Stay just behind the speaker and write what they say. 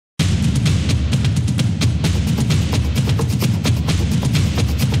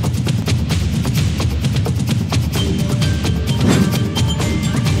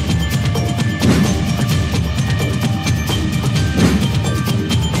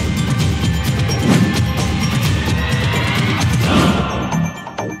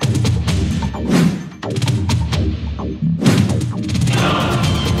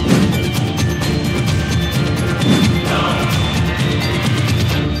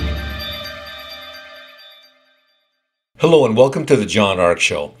Hello and welcome to the John Ark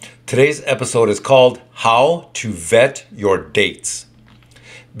Show. Today's episode is called How to Vet Your Dates.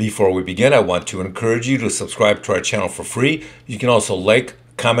 Before we begin, I want to encourage you to subscribe to our channel for free. You can also like,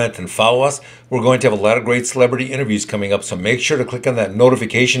 comment, and follow us. We're going to have a lot of great celebrity interviews coming up, so make sure to click on that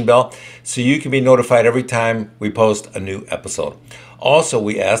notification bell so you can be notified every time we post a new episode. Also,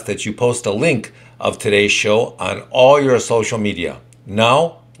 we ask that you post a link of today's show on all your social media.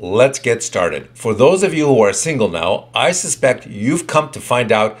 Now, let's get started. For those of you who are single now, I suspect you've come to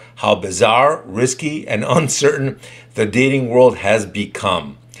find out how bizarre, risky, and uncertain the dating world has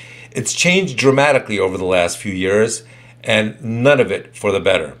become. It's changed dramatically over the last few years, and none of it for the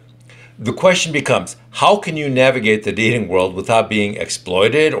better. The question becomes, how can you navigate the dating world without being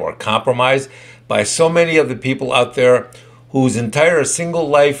exploited or compromised by so many of the people out there whose entire single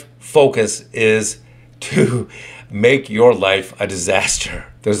life focus is to make your life a disaster?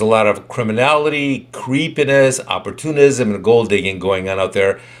 There's a lot of criminality, creepiness, opportunism, and gold digging going on out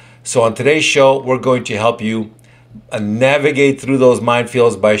there. So on today's show, we're going to help you navigate through those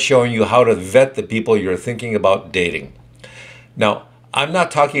minefields by showing you how to vet the people you're thinking about dating. Now, I'm not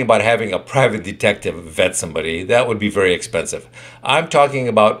talking about having a private detective vet somebody. That would be very expensive. I'm talking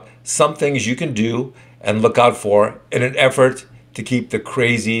about some things you can do and look out for in an effort to keep the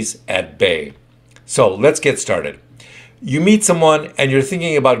crazies at bay. So let's get started. You meet someone and you're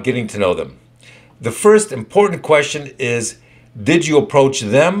thinking about getting to know them. The first important question is, did you approach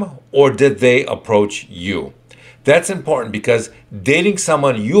them or did they approach you? That's important because dating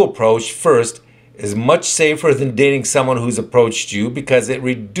someone you approached first is much safer than dating someone who's approached you because it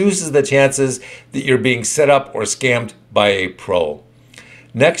reduces the chances that you're being set up or scammed by a pro.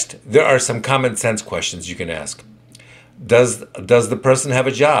 Next, there are some common sense questions you can ask. Does the person have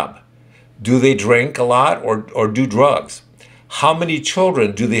a job? Do they drink a lot or do drugs? How many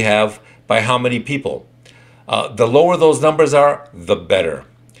children do they have by how many people? The lower those numbers are, the better.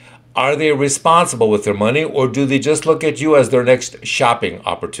 Are they responsible with their money or do they just look at you as their next shopping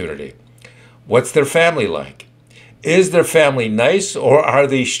opportunity? What's their family like? Is their family nice or are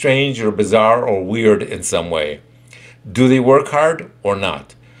they strange or bizarre or weird in some way? Do they work hard or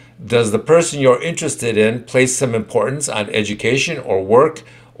not? Does the person you're interested in place some importance on education or work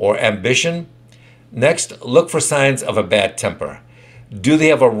or ambition? Next, look for signs of a bad temper. Do they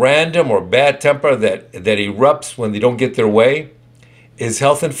have a random or bad temper that erupts when they don't get their way? Is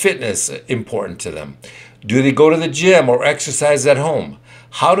health and fitness important to them? Do they go to the gym or exercise at home?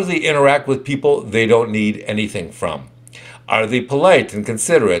 How do they interact with people they don't need anything from? Are they polite and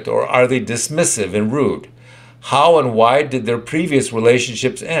considerate or are they dismissive and rude? How and why did their previous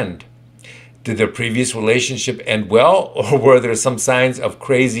relationships end? Did their previous relationship end well, or were there some signs of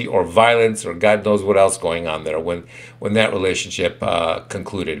crazy or violence or God knows what else going on there when that relationship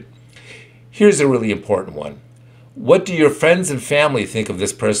concluded? Here's a really important one. What do your friends and family think of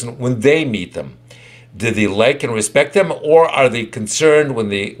this person when they meet them? Do they like and respect them, or are they concerned when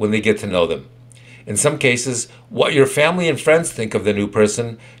they get to know them? In some cases, what your family and friends think of the new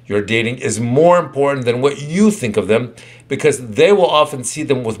person you're dating is more important than what you think of them because they will often see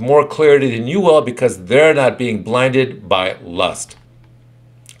them with more clarity than you will because they're not being blinded by lust.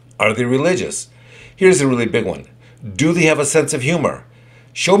 Are they religious? Here's a really big one. Do they have a sense of humor?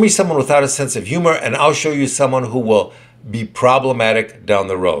 Show me someone without a sense of humor and I'll show you someone who will be problematic down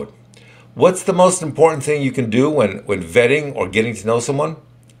the road. What's the most important thing you can do when vetting or getting to know someone?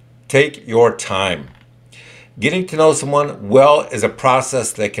 Take your time. Getting to know someone well is a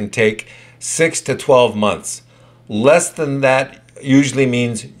process that can take 6 to 12 months. Less than that usually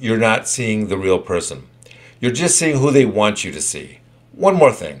means you're not seeing the real person. You're just seeing who they want you to see. One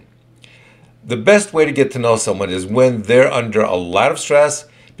more thing. The best way to get to know someone is when they're under a lot of stress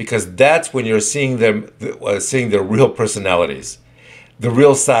because that's when you're seeing them, seeing their real personalities, the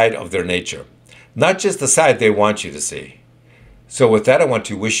real side of their nature, not just the side they want you to see. So with that, I want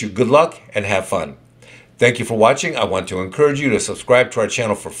to wish you good luck and have fun. Thank you for watching. I want to encourage you to subscribe to our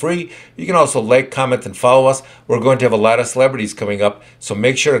channel for free. You can also like, comment, and follow us. We're going to have a lot of celebrities coming up, so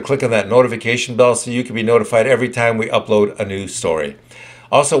make sure to click on that notification bell so you can be notified every time we upload a new story.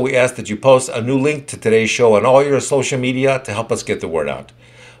 Also, we ask that you post a new link to today's show on all your social media to help us get the word out.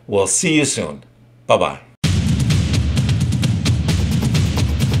 We'll see you soon. Bye-bye.